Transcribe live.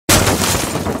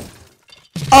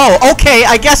Oh, okay,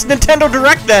 I guess Nintendo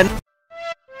Direct then.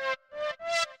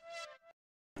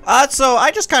 So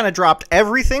I just kind of dropped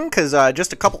everything because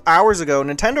just a couple hours ago,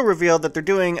 Nintendo revealed that they're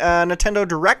doing a Nintendo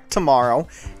Direct tomorrow,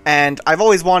 and I've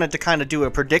always wanted to kind of do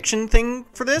a prediction thing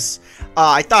for this.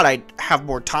 I thought I'd have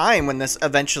more time when this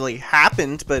eventually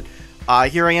happened, but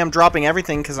here I am dropping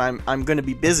everything because I'm going to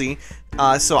be busy.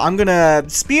 So I'm going to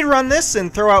speed run this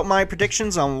and throw out my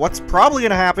predictions on what's probably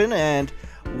going to happen and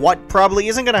what probably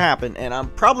isn't going to happen, and I'm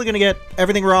probably going to get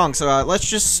everything wrong. So let's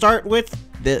just start with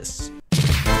this.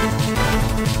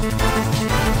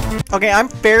 Okay, I'm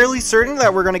fairly certain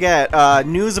that we're going to get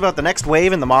news about the next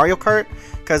wave in the Mario Kart,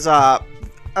 because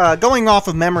going off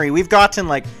of memory, we've gotten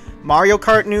like Mario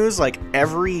Kart news like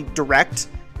every Direct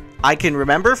I can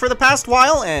remember for the past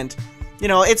while, and you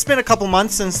know, it's been a couple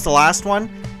months since the last one,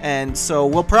 and so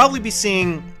we'll probably be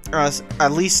seeing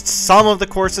at least some of the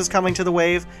courses coming to the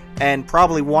wave, and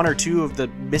probably one or two of the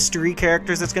mystery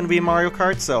characters that's going to be in Mario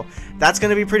Kart, so that's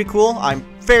going to be pretty cool. I'm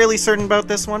fairly certain about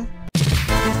this one.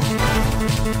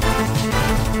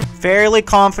 Fairly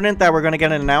confident that we're going to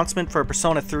get an announcement for a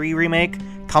Persona 3 remake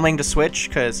coming to Switch,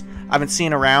 because I've been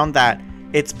seeing around that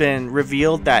it's been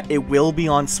revealed that it will be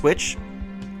on Switch.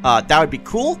 That would be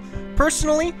cool,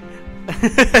 personally,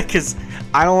 because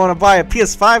I don't want to buy a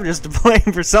PS5 just to play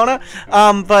Persona.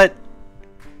 But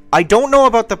I don't know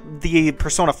about the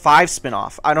Persona 5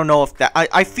 spin-off. I don't know if that...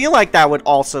 I feel like that would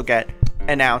also get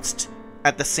announced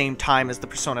at the same time as the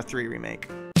Persona 3 remake.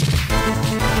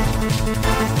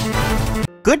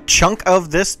 Good chunk of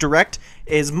this Direct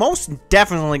is most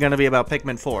definitely going to be about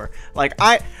Pikmin 4. Like,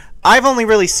 I've only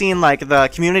really seen, like, the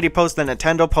community post that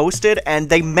Nintendo posted, and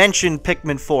they mentioned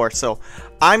Pikmin 4, so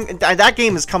that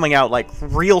game is coming out, like,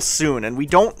 real soon, and we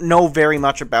don't know very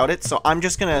much about it, so I'm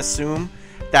just going to assume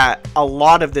that a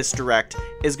lot of this Direct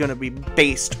is going to be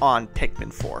based on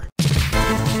Pikmin 4.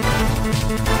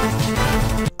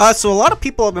 So a lot of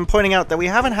people have been pointing out that we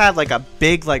haven't had, like, a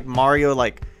big, like, Mario,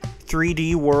 like,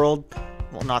 3D world.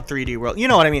 Well, not 3D world. You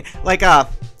know what I mean. Like,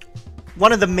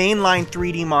 one of the mainline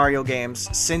 3D Mario games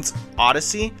since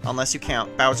Odyssey, unless you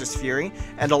count Bowser's Fury.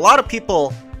 And a lot of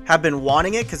people have been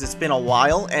wanting it because it's been a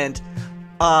while. And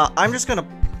I'm just gonna...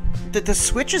 The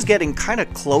Switch is getting kind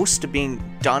of close to being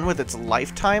done with its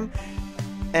lifetime.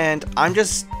 And I'm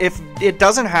just... If it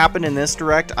doesn't happen in this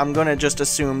Direct, I'm gonna just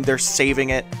assume they're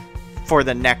saving it for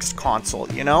the next console,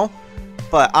 you know?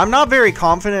 But I'm not very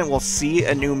confident we'll see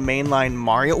a new mainline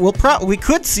Mario. We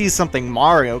could see something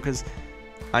Mario, because,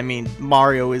 I mean,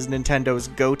 Mario is Nintendo's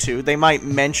go-to. They might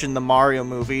mention the Mario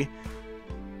movie,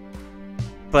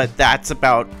 but that's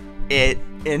about it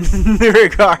in the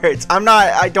regards.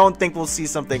 I don't think we'll see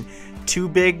something too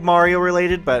big Mario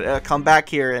related, but come back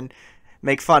here and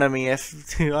make fun of me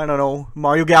if, I don't know,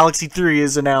 Mario Galaxy 3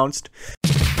 is announced.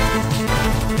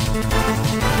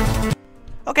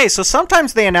 Okay, so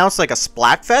sometimes they announce like a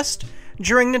Splatfest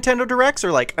during Nintendo Directs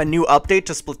or like a new update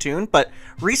to Splatoon, but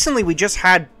recently we just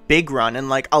had Big Run, and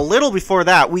like a little before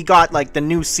that we got like the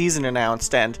new season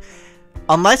announced, and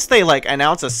unless they like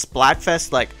announce a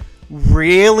Splatfest like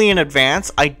really in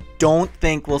advance, I don't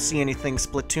think we'll see anything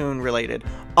Splatoon related.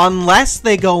 Unless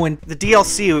they go in the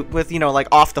DLC with, you know, like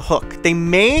Off the Hook. They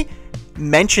may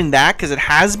mention that because it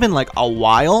has been like a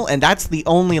while, and that's the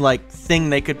only like thing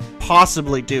they could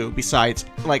possibly do besides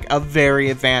like a very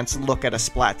advanced look at a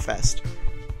Splatfest.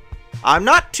 I'm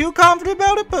not too confident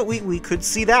about it, but we could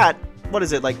see that. What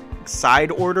is it, like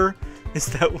Side Order? Is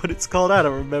that what it's called? I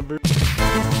don't remember.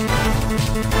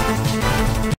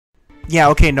 Yeah,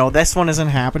 okay, no, this one isn't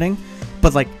happening,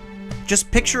 but like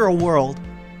just picture a world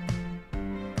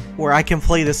where I can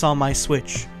play this on my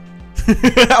Switch.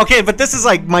 Okay, but this is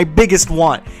like my biggest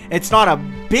want. It's not a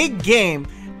big game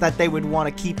that they would want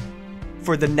to keep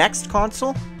for the next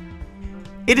console.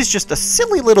 It is just a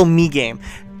silly little me game.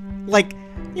 Like,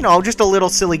 you know, just a little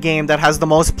silly game that has the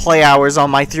most play hours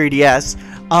on my 3DS.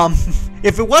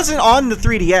 If it wasn't on the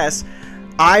 3DS,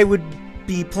 I would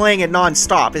be playing it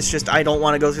non-stop. It's just I don't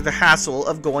want to go through the hassle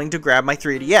of going to grab my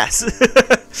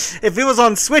 3DS. If it was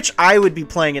on Switch, I would be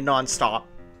playing it non-stop.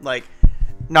 Like,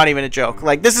 not even a joke.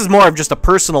 Like, this is more of just a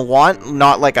personal want,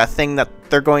 not like a thing that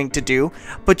they're going to do.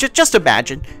 But just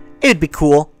imagine. It'd be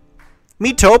cool.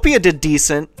 Miitopia did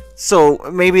decent, so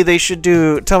maybe they should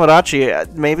do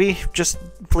Tomodachi. Maybe, just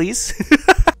please.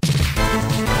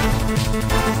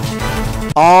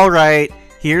 Alright,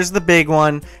 here's the big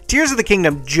one. Tears of the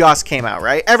Kingdom just came out,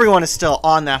 right? Everyone is still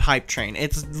on that hype train.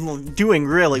 It's doing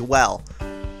really well.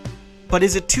 But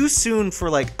is it too soon for,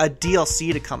 like, a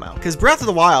DLC to come out? Because Breath of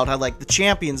the Wild had, like, the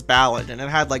Champion's Ballad, and it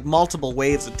had, like, multiple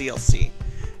waves of DLC.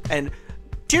 And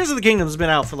Tears of the Kingdom's been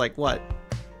out for, like, what?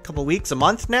 couple weeks, a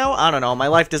month now? I don't know. My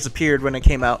life disappeared when it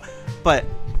came out. But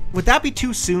would that be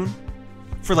too soon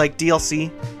for, like,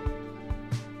 DLC?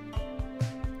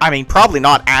 I mean, probably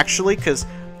not, actually, because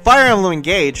Fire Emblem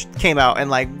Engaged came out and,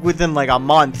 like, within, like, a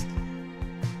month.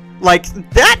 Like,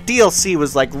 that DLC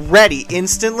was, like, ready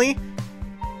instantly.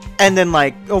 And then,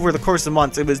 like, over the course of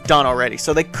months, it was done already.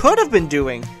 So they could have been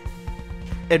doing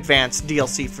advanced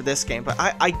DLC for this game. But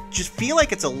I just feel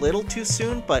like it's a little too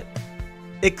soon. But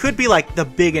it could be, like, the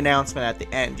big announcement at the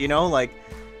end, you know? Like,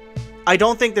 I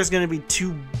don't think there's going to be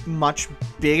too much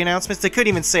big announcements. They could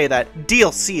even say that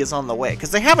DLC is on the way. Because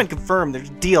they haven't confirmed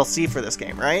there's DLC for this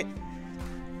game, right?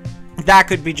 That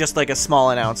could be just, like, a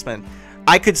small announcement.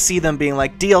 I could see them being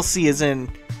like, DLC is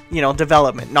in, you know,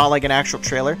 development, not like an actual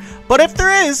trailer. But if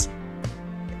there is,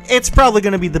 it's probably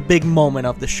going to be the big moment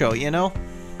of the show, you know?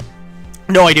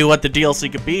 No idea what the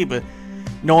DLC could be, but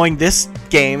knowing this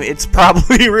game, it's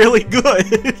probably really good.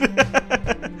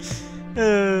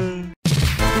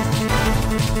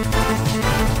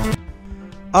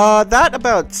 That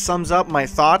about sums up my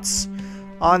thoughts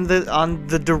on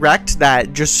the Direct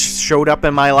that just showed up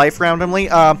in my life randomly.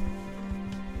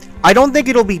 I don't think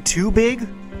it'll be too big.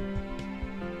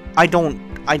 I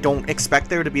don't expect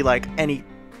there to be, like, any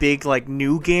big, like,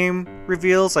 new game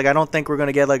reveals. Like, I don't think we're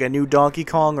gonna get, like, a new Donkey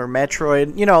Kong or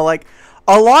Metroid. You know, like,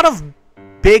 a lot of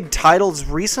big titles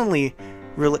recently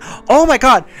really... Oh my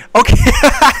god! Okay,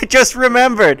 I just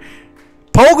remembered!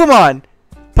 Pokemon!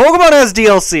 Pokemon has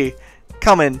DLC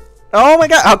coming. Oh my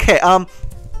god, okay,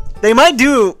 they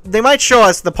might show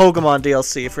us the Pokemon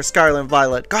DLC for Scarlet and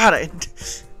Violet. God, I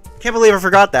can't believe I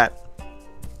forgot that.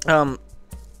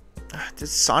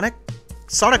 Does Sonic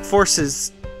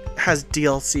Forces has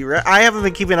DLC, right? I haven't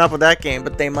been keeping up with that game,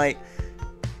 but they might,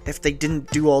 if they didn't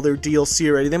do all their DLC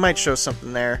already, they might show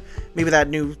something there. Maybe that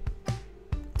new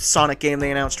Sonic game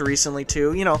they announced recently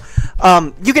too. You know,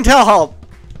 you can tell how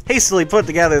hastily put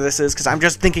together this is because I'm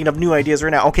just thinking of new ideas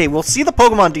right now. Okay, we'll see the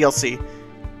Pokemon DLC.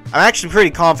 I'm actually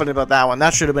pretty confident about that one.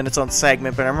 That should have been its own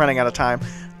segment, but I'm running out of time.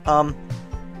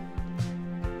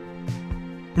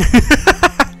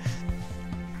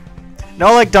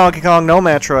 No, like Donkey Kong, no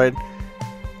Metroid.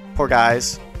 Poor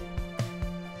guys.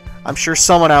 I'm sure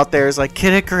someone out there is like,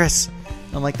 Kid Icarus.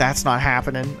 I'm like, that's not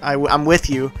happening. I'm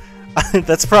with you.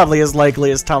 That's probably as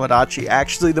likely as Tamagotchi,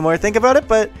 actually, the more I think about it,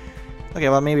 but... Okay,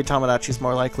 well, maybe Tamagotchi's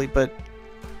more likely, but...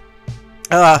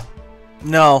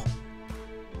 No.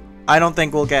 I don't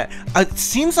think we'll get... It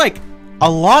seems like a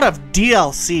lot of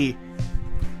DLC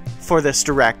for this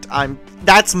Direct.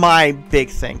 That's my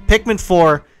big thing. Pikmin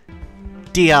 4...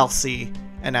 DLC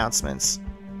announcements.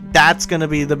 That's gonna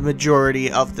be the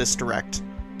majority of this Direct.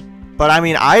 But I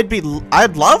mean, I'd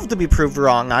love to be proved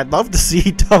wrong. I'd love to see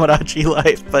Tamagotchi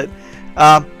Life, but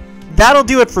that'll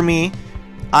do it for me.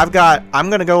 I'm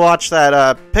gonna go watch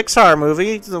that Pixar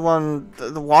movie, the one,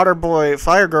 the Water Boy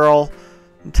Fire Girl.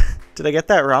 Did I get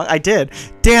that wrong? I did.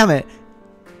 Damn it.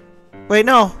 Wait,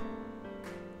 no.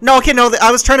 No, okay, no. I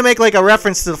was trying to make like a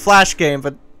reference to the Flash game,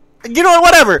 but you know what?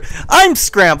 Whatever. I'm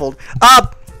scrambled.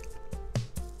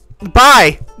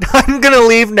 Bye. I'm gonna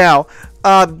leave now.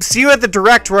 See you at the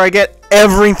Direct where I get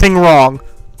everything wrong.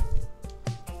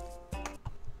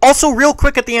 Also, real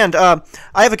quick at the end, I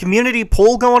have a community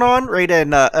poll going on right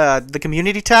in the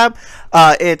community tab.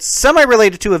 It's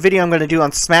semi-related to a video I'm going to do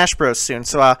on Smash Bros. Soon.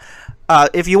 So,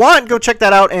 if you want, go check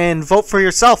that out and vote for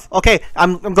yourself. Okay,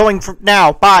 I'm going for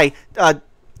now. Bye. I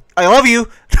love you.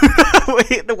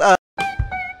 Wait,